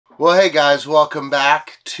Well, hey guys, welcome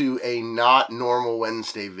back to a not normal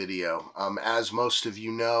Wednesday video. As most of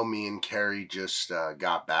you know, me and Carrie just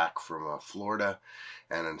got back from Florida,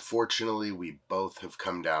 and unfortunately we both have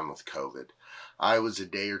come down with COVID. I was a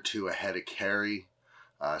day or two ahead of Carrie,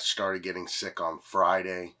 started getting sick on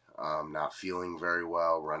Friday, not feeling very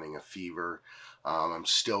well, running a fever. I'm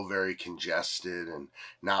still very congested and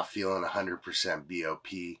not feeling 100%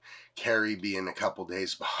 BOP. Carrie being a couple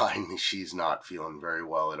days behind me, she's not feeling very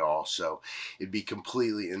well at all. So it'd be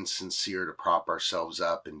completely insincere to prop ourselves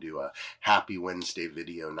up and do a happy Wednesday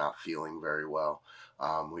video not feeling very well.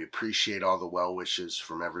 We appreciate all the well wishes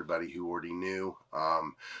from everybody who already knew.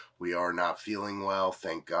 We are not feeling well,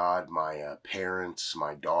 thank God. My parents,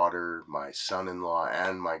 my daughter, my son-in-law,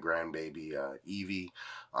 and my grandbaby Evie,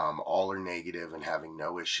 all are negative and having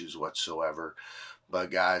no issues whatsoever. But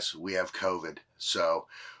guys, we have COVID, so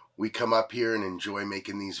we come up here and enjoy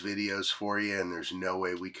making these videos for you, and there's no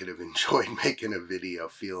way we could have enjoyed making a video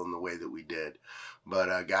feeling the way that we did.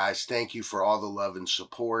 But guys, thank you for all the love and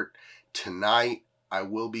support. Tonight, I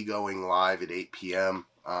will be going live at 8 p.m.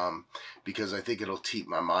 Because I think it'll keep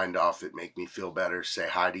my mind off it, make me feel better, say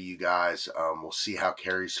hi to you guys. We'll see how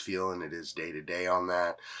Carrie's feeling. It is day to day on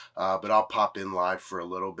that. But I'll pop in live for a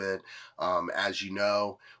little bit. As you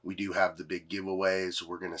know, we do have the big giveaways.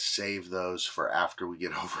 We're going to save those for after we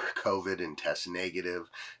get over COVID and test negative.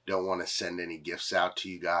 Don't want to send any gifts out to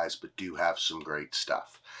you guys, but do have some great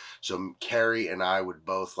stuff. So Carrie and I would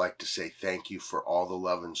both like to say thank you for all the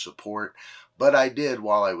love and support. But I did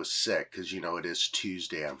while I was sick, because, you know, it is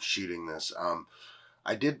Tuesday. I'm shooting this.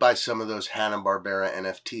 I did buy some of those Hanna-Barbera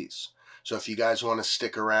NFTs. So if you guys want to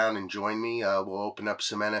stick around and join me, we'll open up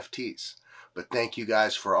some NFTs. But thank you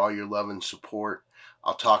guys for all your love and support.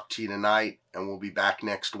 I'll talk to you tonight, and we'll be back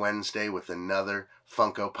next Wednesday with another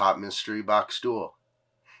Funko Pop Mystery Box Duel.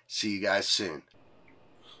 See you guys soon.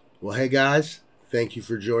 Well, hey guys, thank you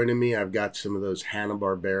for joining me. I've got some of those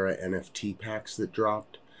Hanna-Barbera NFT packs that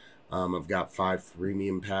dropped. I've got 5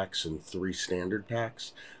 premium packs and 3 standard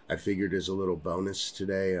packs. I figured as a little bonus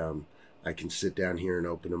today, I can sit down here and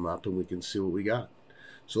open them up and we can see what we got.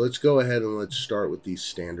 So let's go ahead and let's start with these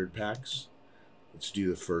standard packs. Let's do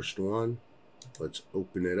the first one. Let's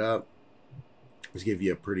open it up. Let's give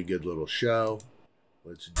you a pretty good little show.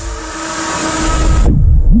 Let's do it.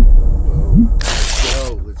 Boom. Let's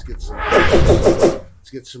go. Let's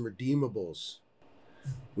get some redeemables.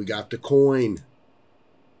 We got the coin.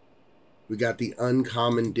 We got the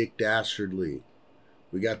uncommon Dick Dastardly.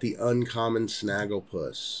 We got the uncommon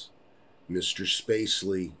Snagglepuss. Mr.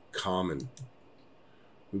 Spacely, common.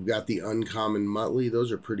 We've got the uncommon Muttley.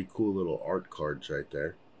 Those are pretty cool little art cards right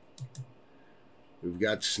there. We've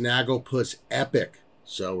got Snagglepuss Epic.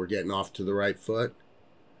 So we're getting off to the right foot.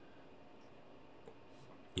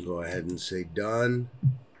 Go ahead and say done.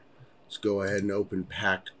 Let's go ahead and open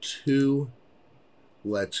pack 2.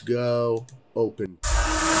 Let's go. Open.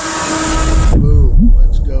 Boom.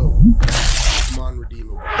 Let's go. Come on,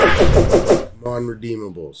 redeemables. Come on,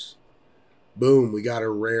 redeemables. Boom. We got a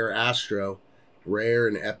rare Astro. Rare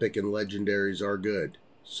and epic and legendaries are good.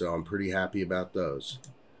 So I'm pretty happy about those.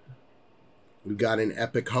 We've got an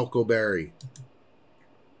epic Huckleberry.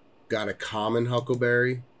 Got a common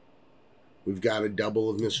Huckleberry. We've got a double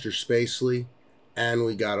of Mr. Spacely. And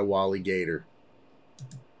we got a Wally Gator.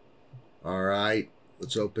 Alright.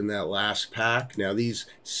 Let's open that last pack. Now, these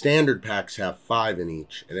standard packs have 5 in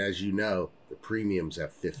each. And as you know, the premiums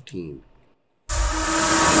have 15.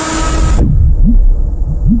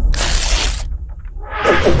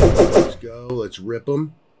 Let's go. Let's rip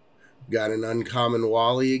them. We got an uncommon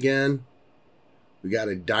Wally again. We got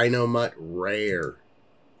a Dynamut Rare.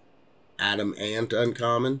 Adam Ant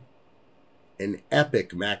uncommon. An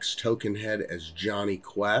epic Max Token Head as Johnny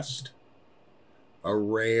Quest. A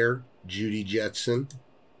rare Judy Jetson.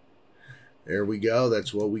 There we go.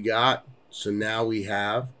 That's what we got. So now we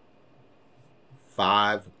have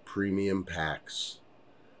 5 premium packs.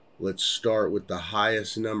 Let's start with the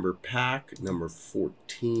highest number pack, number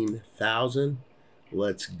 14,000.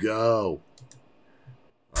 Let's go.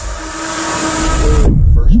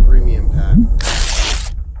 Boom. First premium pack.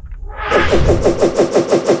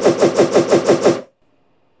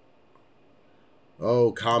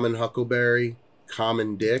 Oh, common Huckleberry.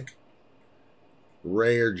 Common Dick,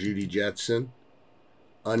 rare Judy Jetson,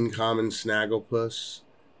 uncommon Snagglepuss,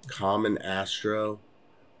 common Astro,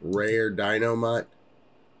 rare Dynamut,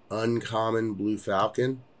 uncommon Blue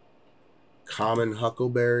Falcon, common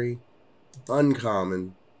Huckleberry,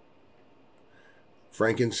 uncommon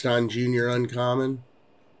Frankenstein Jr. uncommon,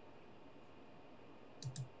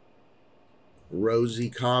 Rosie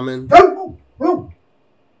common,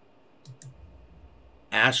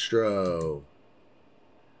 Astro.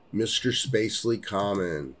 Mr. Spacely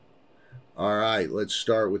common. Alright, let's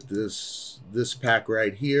start with this pack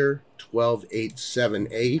right here.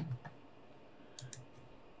 12878.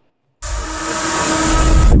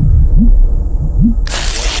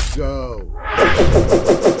 Let's go.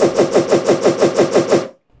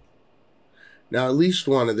 Now at least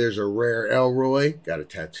there's a rare Elroy. Got a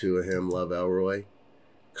tattoo of him. Love Elroy.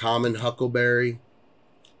 Common Huckleberry.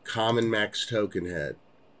 Common Max Tokenhead.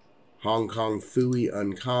 Hong Kong Fooey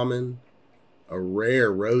uncommon. A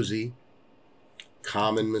rare Rosie.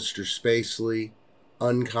 Common Mr. Spacely.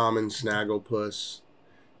 Uncommon Snagglepuss.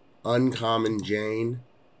 Uncommon Jane.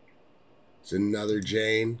 It's another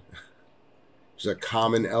Jane. There's a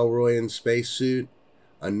common Elroy in spacesuit.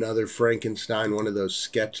 Another Frankenstein, one of those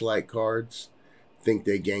sketch-like cards. Think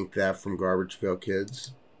they ganked that from Garbage Pail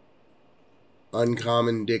Kids.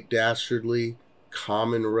 Uncommon Dick Dastardly.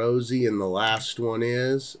 Common Rosie, and the last one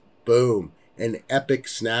is, boom, an epic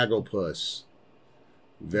Snagglepuss.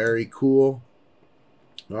 Very cool.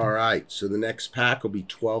 Alright, so the next pack will be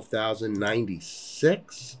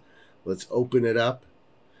 12,096. Let's open it up.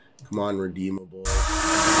 Come on, redeemables.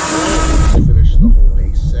 Let's finish the whole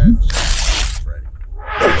base set. Ready.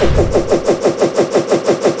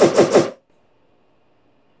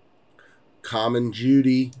 Common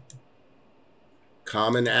Judy.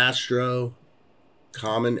 Common Astro.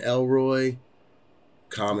 Common Elroy.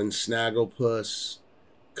 Common Snagglepuss.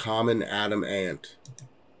 Common Adam Ant.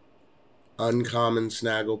 Uncommon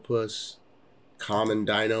Snagglepuss. Common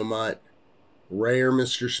Dino-Mutt. Rare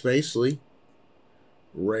Mr. Spacely.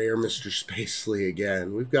 Rare Mr. Spacely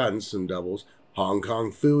again. We've gotten some doubles. Hong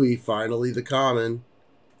Kong Fooey, finally the common.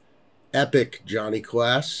 Epic Johnny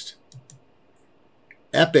Quest.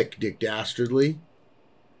 Epic Dick Dastardly.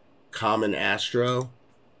 Common Astro.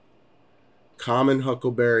 Common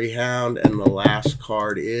Huckleberry Hound, and the last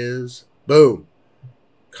card is, boom,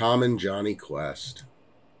 Common Johnny Quest.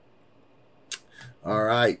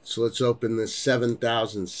 Alright, so let's open this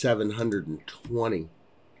 7,720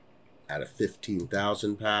 out of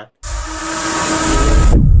 15,000 pack.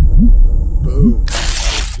 Boom.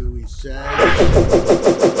 That's who he said.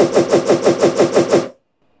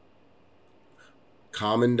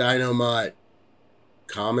 Common Dino-Mutt.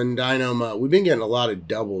 Common Dino-Mutt. We've been getting a lot of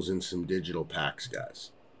doubles in some digital packs,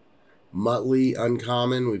 guys. Muttley,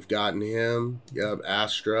 uncommon. We've gotten him. Yep,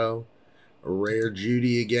 Astro. A rare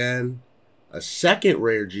Judy again. A second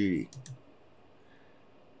rare Judy.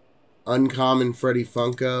 Uncommon Freddy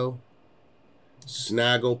Funko.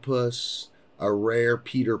 Snagglepuss. A rare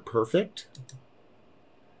Peter Perfect.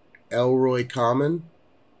 Elroy common.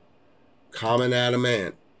 Common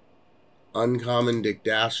Adamant. Uncommon Dick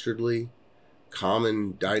Dastardly.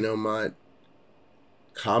 Common Dino-Mutt.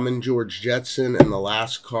 Common George Jetson. And the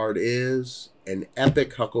last card is an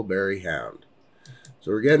epic Huckleberry Hound.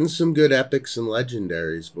 So we're getting some good epics and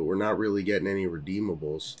legendaries, but we're not really getting any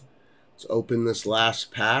redeemables. Let's open this last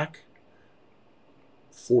pack.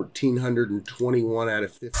 1,421 out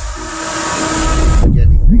of 15. Don't get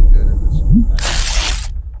anything good in this new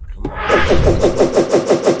pack. Come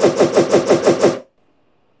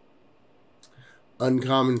on.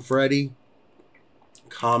 Uncommon Freddy.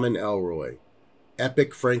 Common Elroy.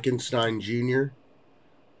 Epic Frankenstein Jr.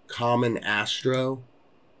 Common Astro.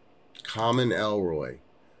 Common Elroy.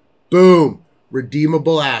 Boom!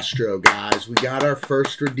 Redeemable Astro, guys. We got our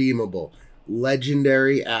first redeemable.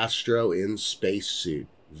 Legendary Astro in spacesuit.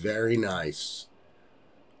 Very nice.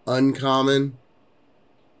 Uncommon.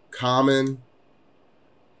 Common.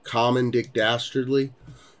 Common Dick Dastardly.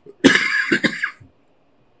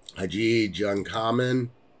 Hajij,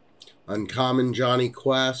 uncommon. Uncommon Johnny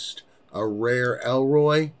Quest. A rare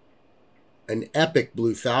Elroy. An epic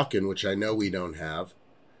Blue Falcon, which I know we don't have.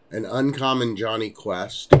 An uncommon Johnny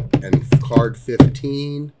Quest. And card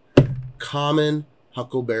 15. Common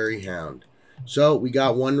Huckleberry Hound. So we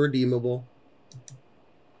got one redeemable.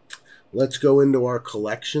 Let's go into our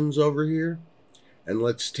collections over here. And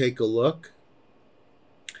let's take a look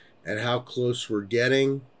at how close we're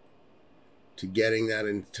getting to getting that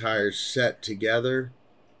entire set together.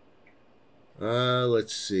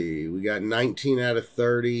 Let's see. We got 19 out of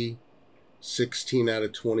 30, 16 out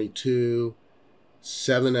of 22,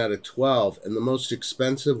 7 out of 12. And the most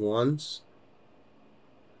expensive ones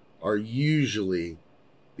are usually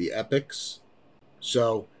the epics.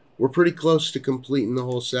 So we're pretty close to completing the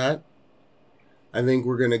whole set. I think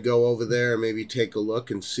we're going to go over there and maybe take a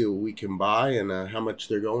look and see what we can buy and how much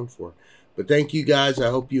they're going for. But thank you guys. I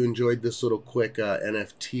hope you enjoyed this little quick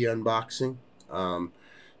NFT unboxing.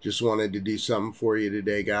 Just wanted to do something for you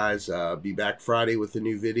today, guys. Be back Friday with a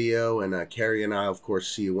new video, and Carrie and I, of course,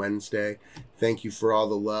 see you Wednesday. Thank you for all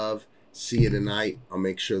the love. See you tonight. I'll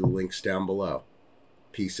make sure the link's down below.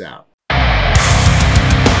 Peace out.